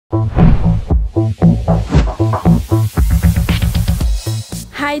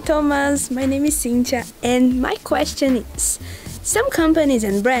Hi Thomas, my name is Cynthia and my question is, some companies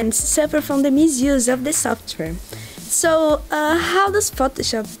and brands suffer from the misuse of the software. So how does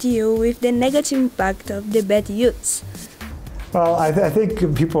Photoshop deal with the negative impact of the bad use? Well, I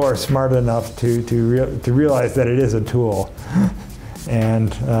think people are smart enough to realize that it is a tool,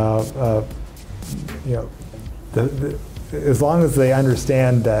 and as long as they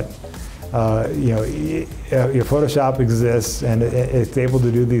understand that Photoshop exists and it's able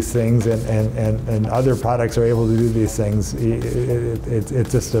to do these things, and other products are able to do these things,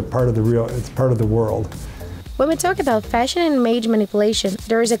 it's just a part of it's part of the world. When we talk about fashion and image manipulation,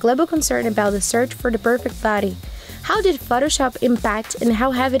 there is a global concern about the search for the perfect body. How did Photoshop impact and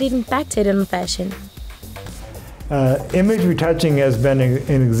how have it impacted on fashion? Image retouching has been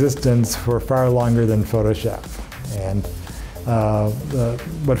in existence for far longer than Photoshop. And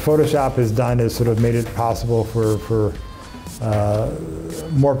what Photoshop has done is sort of made it possible for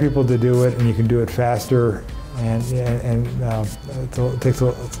more people to do it, and you can do it faster, and it takes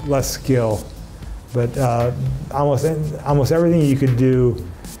less skill. But almost everything you could do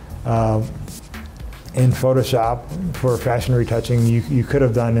in Photoshop for fashion retouching, you could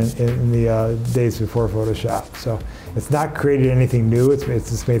have done in the days before Photoshop. So it's not created anything new, it's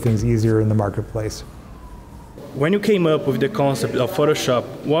just made things easier in the marketplace. When you came up with the concept of Photoshop,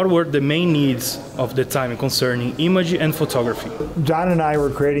 what were the main needs of the time concerning image and photography? John and I were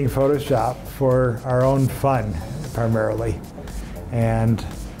creating Photoshop for our own fun, primarily. And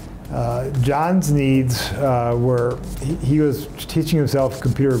John's needs were, he was teaching himself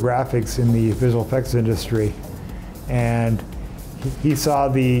computer graphics in the visual effects industry, and he saw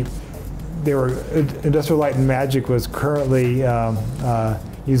Industrial Light and Magic was currently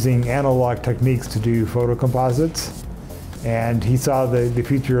using analog techniques to do photo composites, and he saw the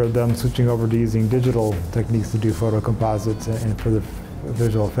future of them switching over to using digital techniques to do photo composites and for the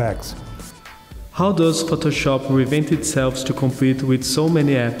visual effects. How does Photoshop reinvent itself to compete with so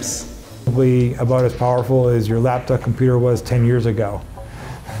many apps? Probably about as powerful as your laptop computer was 10 years ago.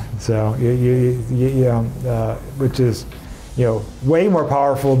 So, which is, way more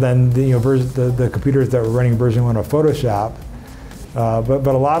powerful than the computers that were running version 1 of Photoshop. But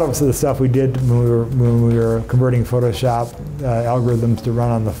a lot of the stuff we did when we were converting Photoshop algorithms to run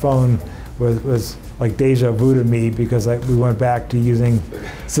on the phone was like deja vu to me, because we went back to using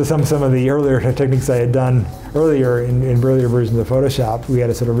some of the earlier techniques I had done earlier in earlier versions of Photoshop. We had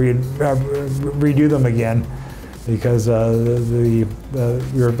to sort of redo them again, because we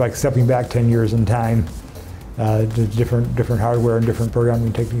were like stepping back 10 years in time. Different hardware and different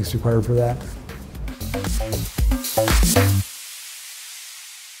programming techniques required for that.